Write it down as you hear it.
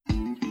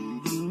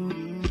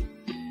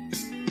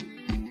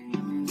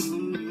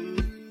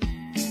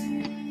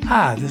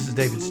Hi, this is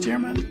David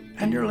Stearman,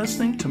 and you're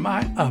listening to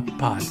my Up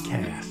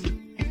Podcast.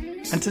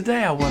 And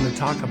today I want to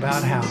talk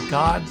about how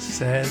God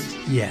says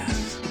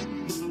yes.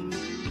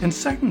 In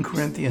 2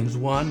 Corinthians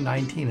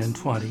 1:19 and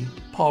 20,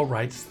 Paul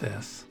writes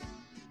this,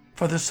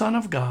 "For the Son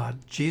of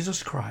God,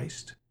 Jesus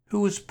Christ,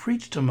 who was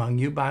preached among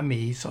you by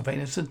me,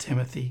 Silvanus and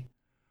Timothy,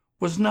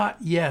 was not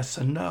yes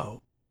and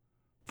no.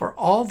 For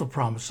all the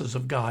promises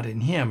of God in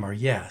him are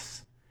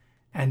yes,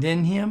 and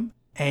in him,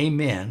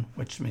 amen,"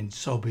 which means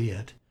so be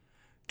it,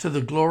 to the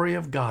glory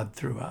of God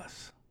through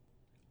us.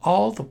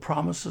 All the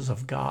promises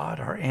of God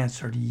are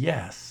answered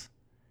yes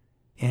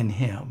in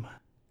him.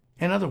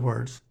 In other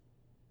words,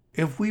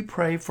 if we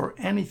pray for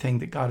anything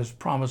that God has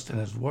promised in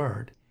his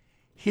word,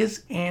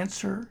 his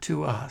answer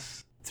to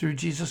us through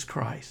Jesus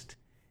Christ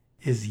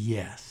is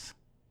yes.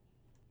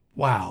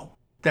 Wow,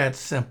 that's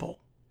simple.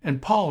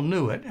 And Paul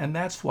knew it, and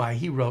that's why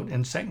he wrote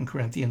in 2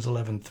 Corinthians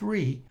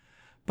 11:3,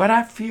 "But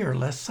I fear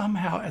lest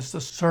somehow as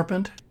the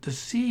serpent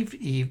deceived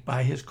Eve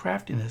by his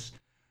craftiness,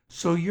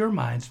 so your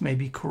minds may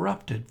be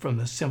corrupted from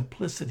the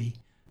simplicity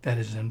that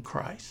is in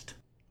Christ."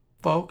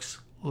 Folks,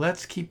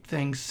 let's keep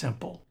things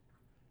simple.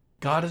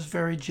 God is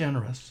very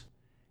generous.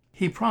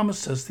 He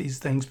promised us these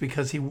things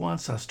because he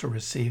wants us to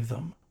receive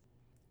them.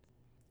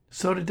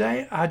 So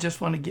today, I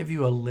just want to give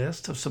you a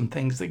list of some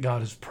things that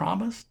God has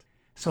promised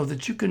so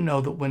that you can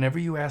know that whenever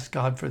you ask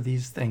God for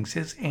these things,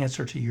 his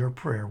answer to your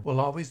prayer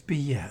will always be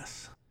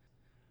yes.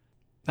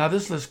 Now,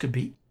 this list could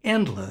be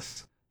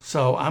endless,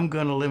 so I'm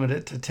going to limit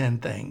it to 10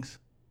 things.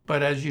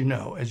 But as you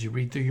know, as you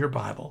read through your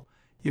Bible,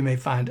 you may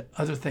find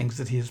other things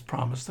that he has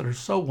promised that are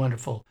so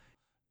wonderful.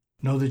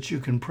 Know that you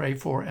can pray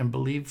for and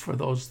believe for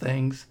those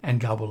things,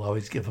 and God will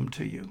always give them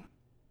to you.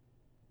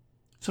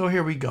 So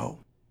here we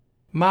go.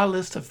 My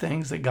list of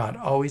things that God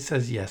always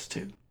says yes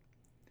to.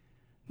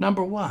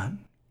 Number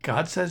 1,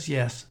 God says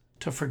yes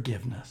to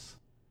forgiveness.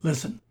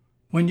 Listen,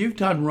 when you've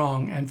done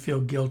wrong and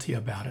feel guilty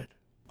about it,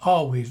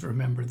 always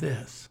remember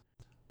this.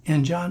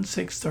 In John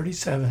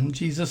 6:37,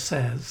 Jesus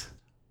says,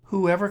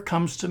 "Whoever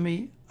comes to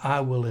me, I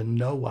will in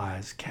no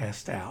wise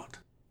cast out."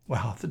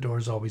 Wow, the door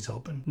is always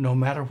open, no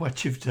matter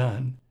what you've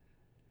done.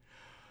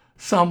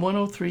 Psalm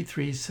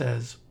 103:3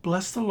 says,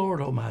 "Bless the Lord,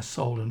 O my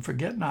soul, and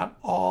forget not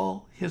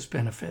all his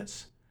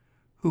benefits,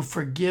 who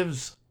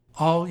forgives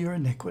all your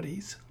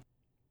iniquities."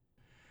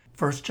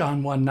 1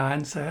 John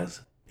 1:9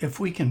 says, "If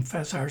we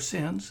confess our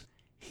sins,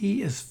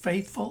 he is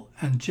faithful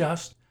and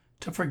just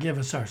to forgive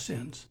us our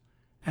sins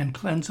and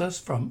cleanse us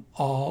from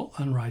all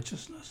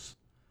unrighteousness."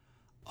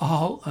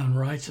 All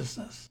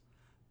unrighteousness.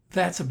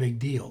 That's a big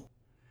deal.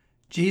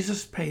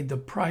 Jesus paid the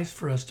price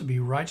for us to be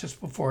righteous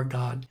before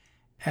God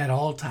at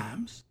all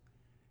times.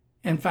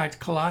 In fact,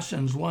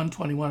 Colossians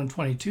 1:21 and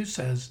 22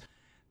 says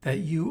that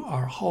you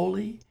are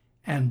holy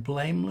and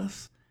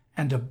blameless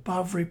and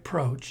above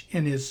reproach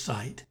in his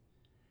sight.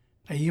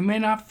 Now, you may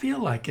not feel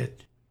like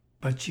it,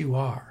 but you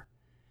are.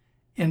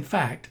 In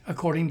fact,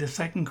 according to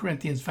 2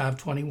 Corinthians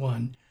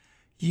 5:21,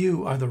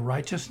 you are the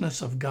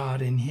righteousness of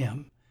God in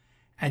him.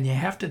 And you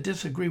have to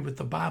disagree with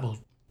the Bible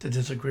to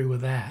disagree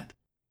with that.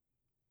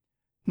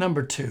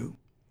 Number 2,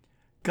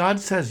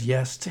 God says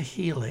yes to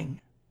healing.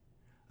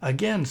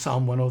 Again,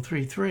 Psalm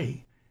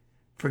 103:3,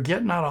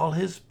 "Forget not all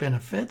his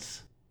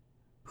benefits,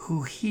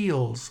 who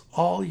heals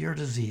all your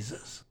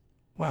diseases."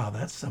 Wow,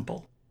 that's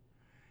simple.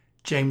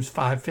 James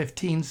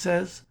 5:15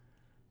 says,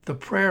 "The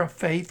prayer of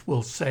faith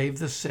will save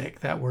the sick."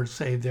 That word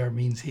save there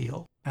means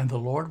heal. "And the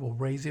Lord will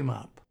raise him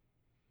up."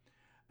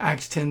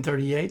 Acts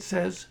 10:38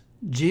 says,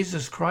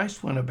 "Jesus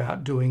Christ went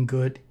about doing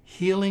good,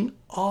 healing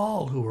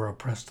all who were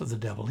oppressed of the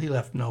devil." He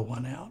left no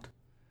one out.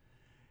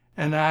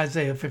 And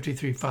Isaiah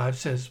 53:5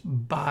 says,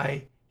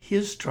 "By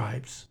his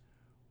stripes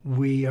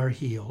we are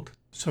healed."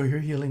 So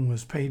your healing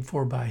was paid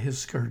for by his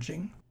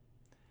scourging.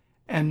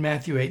 And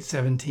Matthew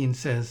 8:17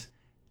 says,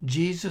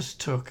 "Jesus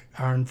took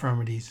our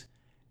infirmities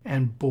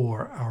and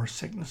bore our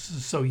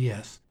sicknesses." So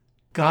yes,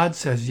 God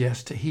says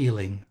yes to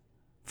healing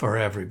for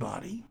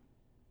everybody.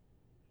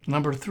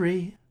 Number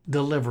 3,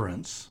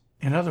 deliverance.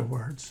 In other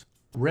words,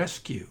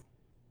 rescue.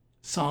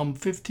 Psalm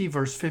 50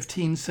 verse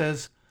 15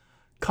 says,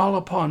 "Call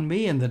upon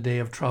me in the day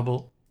of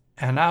trouble,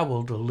 and I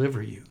will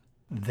deliver you."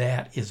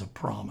 That is a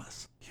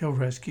promise. He'll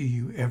rescue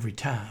you every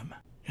time.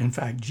 In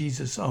fact,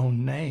 Jesus'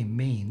 own name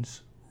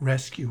means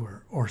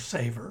rescuer or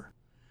saver.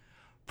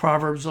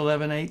 Proverbs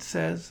 11:8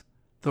 says,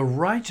 "The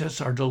righteous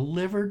are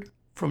delivered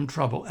from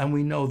trouble," and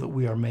we know that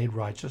we are made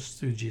righteous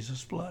through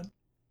Jesus' blood.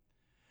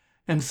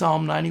 And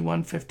Psalm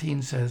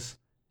 91:15 says,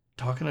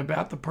 talking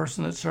about the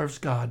person that serves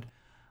God,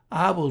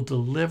 "I will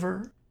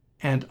deliver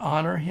and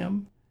honor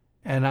him,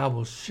 and I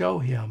will show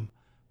him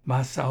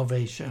my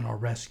salvation," or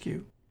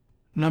rescue.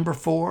 Number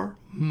 4,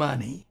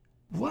 money.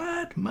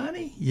 What?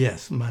 Money?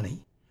 Yes,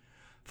 money.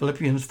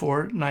 Philippians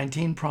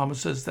 4:19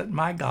 promises that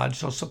my God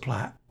shall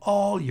supply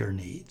all your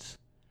needs,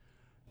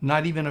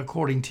 not even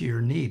according to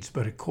your needs,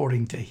 but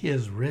according to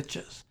his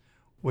riches,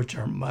 which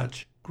are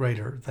much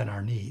greater than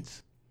our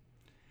needs.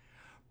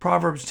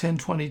 Proverbs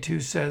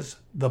 10:22 says,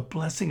 "The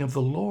blessing of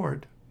the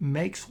Lord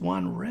makes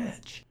one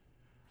rich."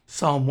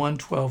 Psalm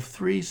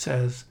 112:3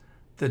 says,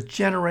 The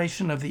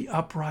generation of the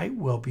upright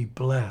will be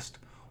blessed.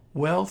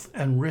 Wealth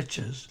and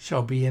riches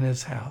shall be in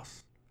his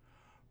house.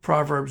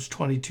 Proverbs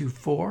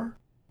 22:4.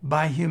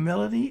 By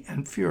humility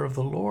and fear of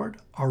the Lord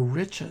are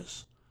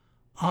riches,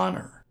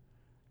 honor,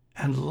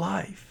 and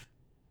life.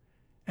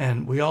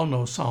 And we all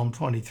know Psalm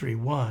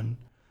 23:1.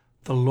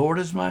 The Lord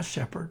is my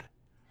shepherd,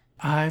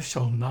 I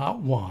shall not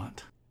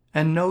want.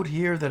 And note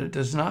here that it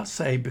does not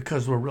say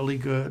because we're really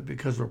good,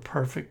 because we're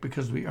perfect,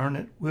 because we earn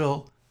it,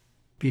 we'll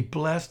be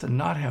blessed and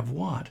not have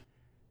want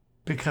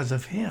because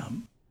of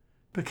him,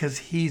 because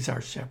he's our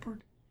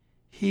shepherd.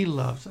 He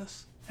loves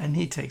us and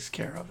he takes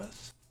care of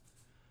us.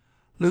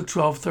 Luke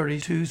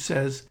 12:32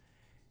 says,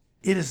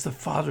 it is the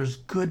Father's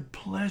good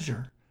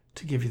pleasure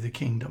to give you the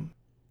kingdom.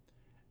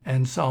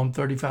 And Psalm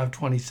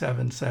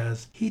 35:27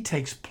 says, he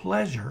takes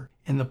pleasure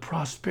in the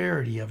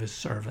prosperity of his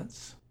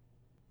servants.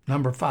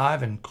 Number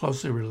 5, and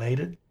closely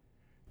related,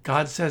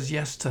 God says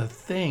yes to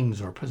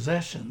things or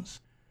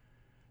possessions.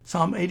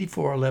 Psalm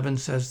 84:11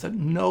 says that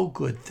no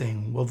good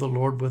thing will the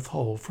Lord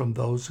withhold from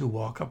those who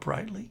walk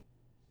uprightly.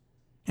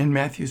 In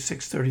Matthew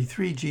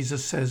 6:33,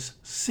 Jesus says,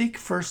 seek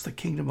first the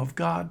kingdom of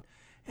God,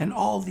 and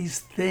all these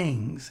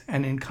things,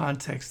 and in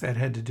context that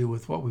had to do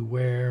with what we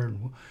wear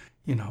and,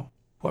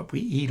 what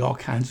we eat, all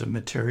kinds of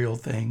material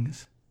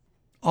things.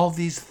 All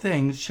these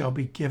things shall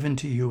be given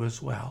to you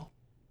as well.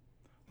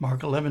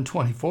 Mark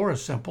 11:24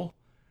 is simple.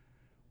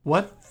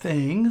 What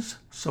things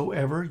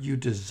soever you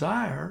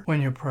desire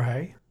when you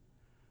pray,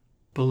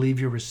 believe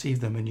you receive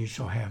them and you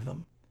shall have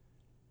them.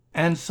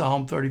 And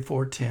Psalm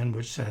 34:10,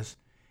 which says,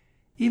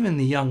 even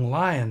the young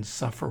lions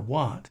suffer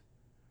want,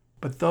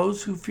 but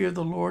those who fear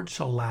the Lord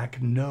shall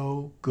lack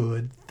no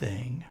good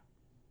thing.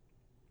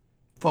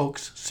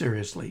 Folks,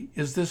 seriously,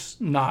 is this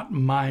not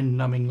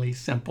mind-numbingly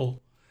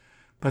simple?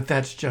 But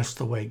that's just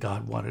the way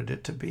God wanted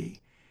it to be.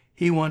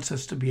 He wants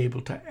us to be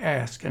able to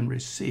ask and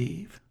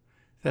receive,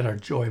 that our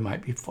joy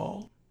might be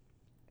full.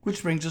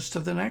 Which brings us to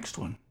the next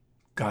one.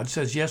 God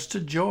says yes to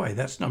joy.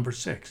 That's number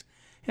 6.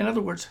 In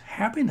other words,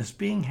 happiness,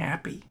 being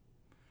happy.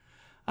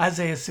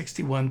 Isaiah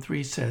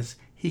 61:3 says,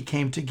 he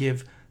came to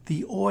give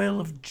the oil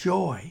of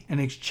joy in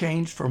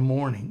exchange for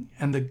mourning,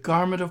 and the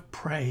garment of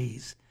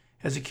praise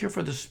as a cure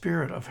for the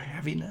spirit of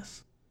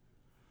heaviness.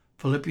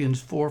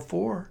 Philippians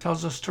 4:4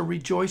 tells us to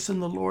rejoice in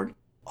the Lord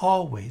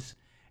always.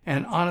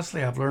 And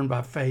honestly, I've learned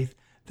by faith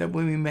that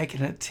when we make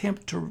an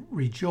attempt to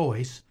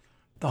rejoice,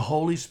 the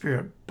Holy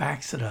Spirit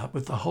backs it up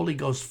with the Holy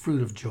Ghost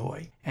fruit of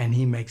joy, and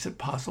he makes it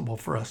possible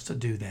for us to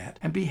do that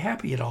and be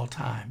happy at all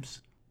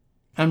times.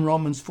 And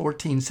Romans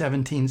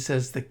 14:17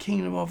 says the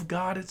kingdom of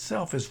God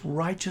itself is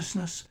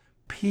righteousness,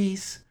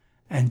 peace,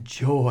 and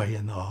joy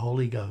in the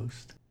Holy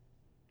Ghost.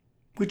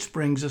 Which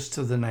brings us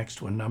to the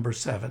next one, number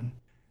 7.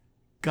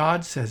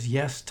 God says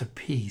yes to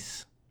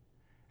peace.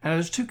 And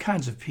there's 2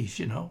 kinds of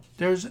peace,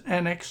 There's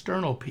an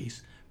external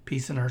peace,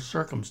 peace in our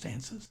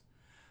circumstances.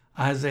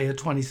 Isaiah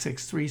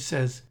 26:3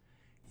 says,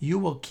 you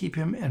will keep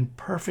him in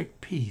perfect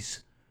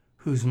peace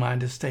whose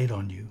mind is stayed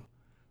on you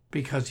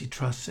because he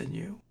trusts in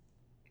you.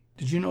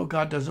 Did you know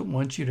God doesn't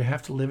want you to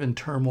have to live in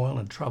turmoil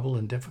and trouble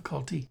and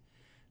difficulty?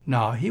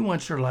 No, he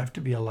wants your life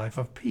to be a life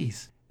of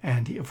peace.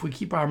 And if we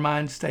keep our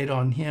mind stayed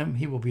on him,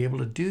 he will be able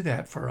to do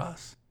that for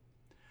us.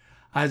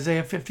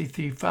 Isaiah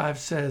 53:5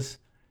 says,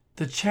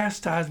 the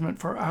chastisement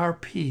for our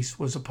peace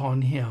was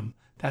upon him.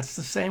 That's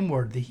the same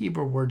word, the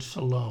Hebrew word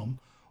shalom,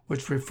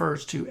 which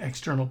refers to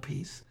external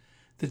peace.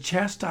 The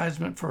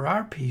chastisement for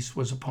our peace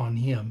was upon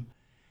him,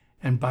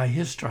 and by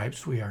his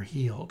stripes we are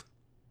healed.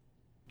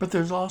 But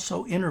there's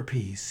also inner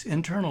peace,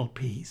 internal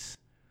peace.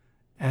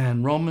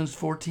 And Romans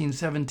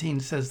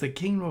 14:17 says the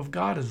kingdom of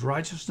God is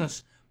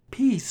righteousness,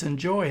 peace, and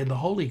joy in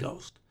the Holy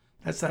Ghost.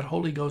 That's that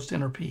Holy Ghost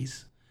inner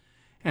peace.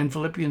 And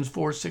Philippians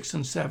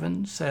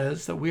 4:6-7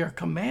 says that we are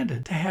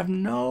commanded to have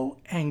no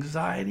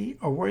anxiety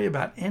or worry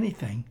about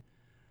anything,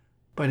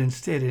 but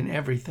instead in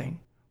everything,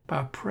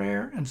 by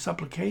prayer and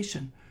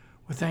supplication,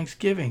 with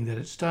thanksgiving that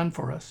it's done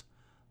for us.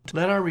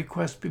 Let our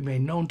requests be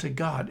made known to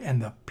God, and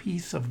the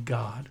peace of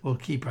God will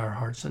keep our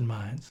hearts and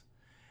minds.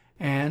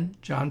 And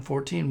John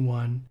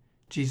 14:1,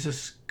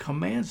 Jesus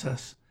commands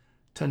us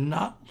to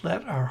not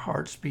let our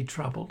hearts be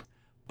troubled,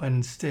 but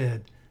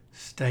instead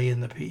stay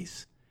in the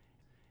peace.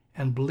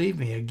 And believe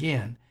me,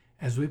 again,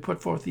 as we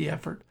put forth the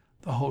effort,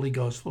 the Holy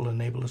Ghost will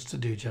enable us to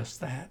do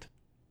just that.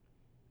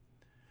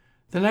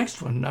 The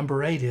next one,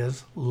 number 8,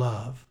 is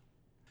love.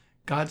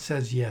 God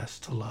says yes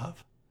to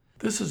love.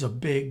 This is a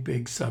big,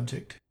 big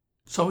subject.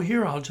 So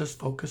here I'll just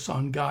focus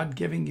on God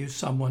giving you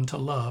someone to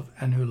love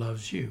and who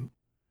loves you.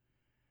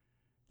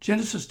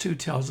 Genesis 2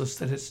 tells us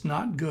that it's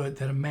not good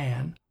that a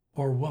man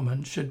or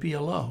woman should be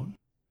alone.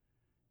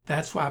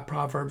 That's why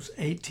Proverbs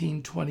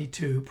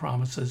 18:22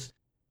 promises,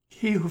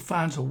 he who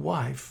finds a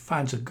wife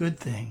finds a good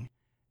thing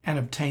and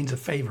obtains a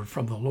favor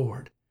from the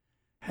Lord.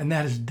 And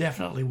that is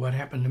definitely what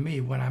happened to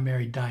me when I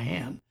married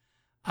Diane.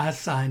 I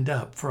signed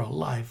up for a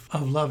life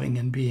of loving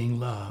and being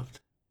loved.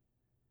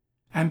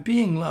 And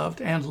being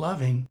loved and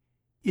loving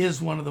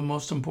is one of the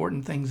most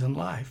important things in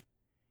life.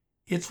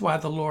 It's why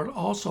the Lord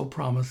also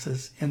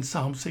promises in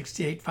Psalm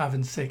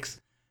 68:5-6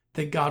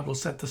 that God will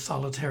set the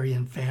solitary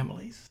in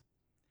families.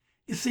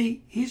 You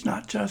see, he's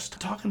not just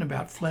talking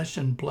about flesh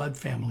and blood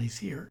families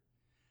here.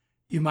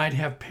 You might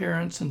have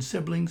parents and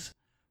siblings,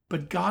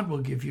 but God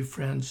will give you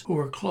friends who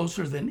are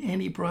closer than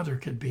any brother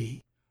could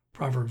be.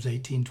 Proverbs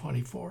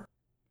 18:24.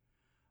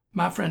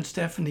 My friend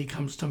Stephanie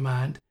comes to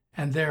mind,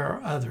 and there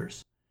are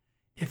others.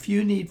 If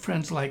you need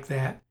friends like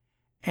that,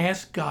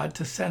 ask God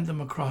to send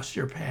them across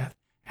your path,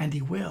 and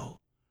he will,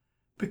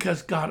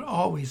 because God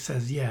always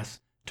says yes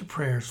to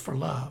prayers for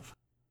love.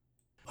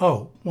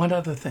 Oh, one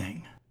other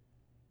thing.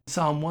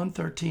 Psalm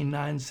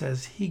 113:9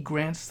 says, he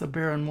grants the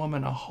barren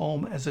woman a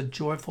home as a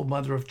joyful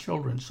mother of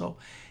children. So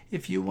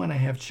if you want to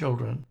have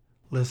children,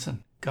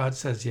 listen, God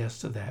says yes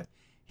to that.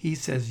 He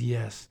says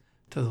yes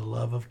to the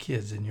love of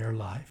kids in your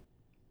life.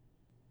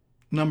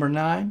 Number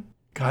 9,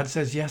 God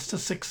says yes to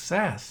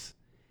success.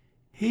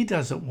 He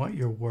doesn't want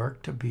your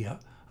work to be a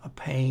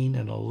pain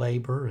and a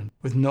labor and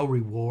with no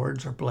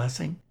rewards or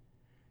blessing.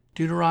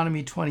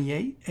 Deuteronomy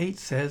 28:8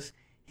 says,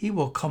 he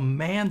will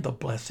command the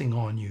blessing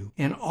on you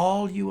in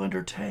all you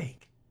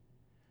undertake.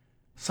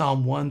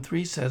 Psalm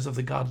 1:3 says of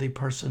the godly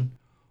person,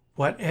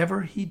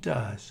 whatever he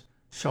does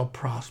shall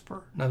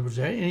prosper. In other words,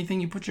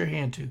 anything you put your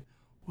hand to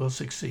will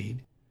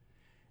succeed.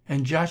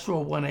 And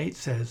Joshua 1:8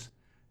 says,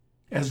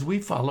 as we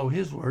follow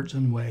his words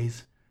and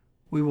ways,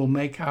 we will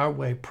make our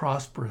way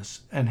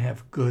prosperous and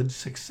have good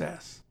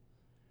success.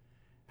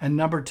 And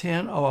number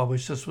 10, I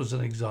wish this was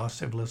an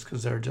exhaustive list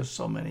because there are just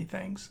so many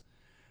things.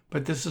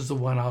 But this is the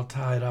one I'll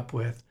tie it up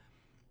with.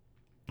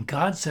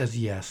 God says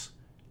yes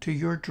to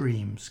your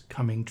dreams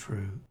coming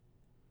true.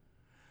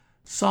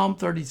 Psalm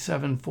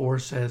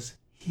 37:4 says,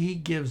 he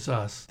gives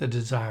us the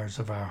desires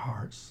of our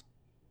hearts.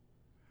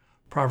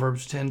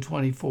 Proverbs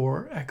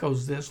 10:24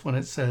 echoes this when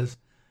it says,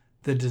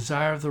 the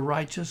desire of the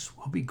righteous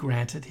will be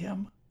granted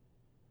him.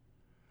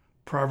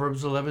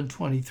 Proverbs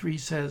 11:23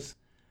 says,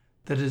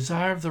 the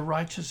desire of the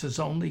righteous is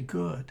only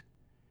good.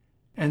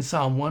 And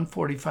Psalm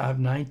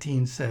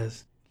 145:19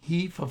 says,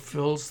 he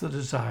fulfills the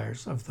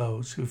desires of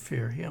those who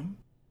fear him.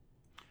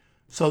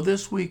 So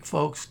this week,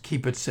 folks,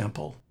 keep it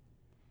simple.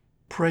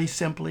 Pray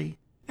simply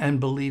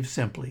and believe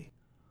simply.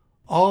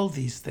 All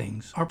these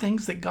things are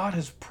things that God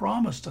has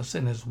promised us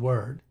in his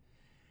word.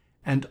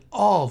 And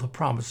all the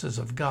promises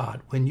of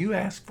God, when you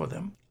ask for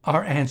them,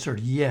 are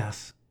answered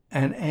yes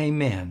and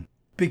amen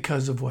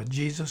because of what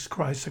Jesus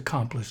Christ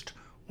accomplished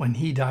when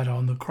he died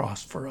on the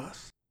cross for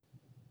us.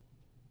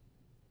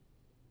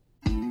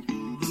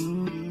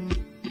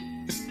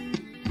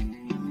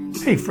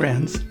 Hey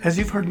friends, as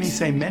you've heard me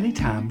say many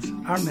times,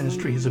 our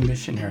ministry is a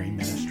missionary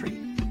ministry.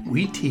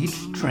 We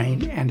teach,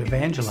 train, and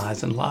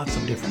evangelize in lots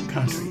of different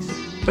countries.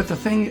 But the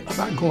thing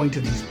about going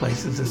to these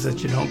places is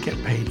that you don't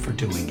get paid for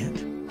doing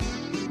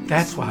it.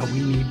 That's why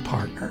we need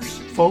partners,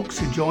 folks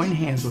who join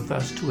hands with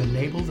us to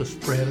enable the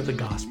spread of the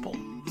gospel.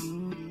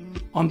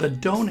 On the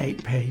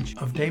donate page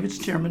of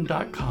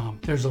davidstearman.com,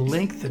 there's a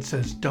link that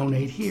says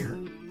donate here.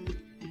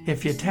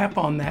 If you tap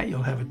on that,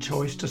 you'll have a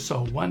choice to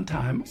sow one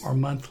time or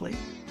monthly.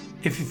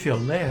 If you feel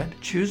led,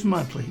 choose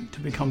monthly to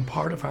become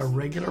part of our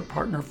regular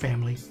partner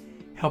family,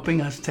 helping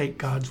us take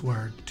God's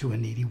word to a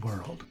needy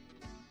world.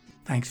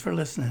 Thanks for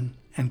listening,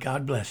 and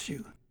God bless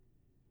you.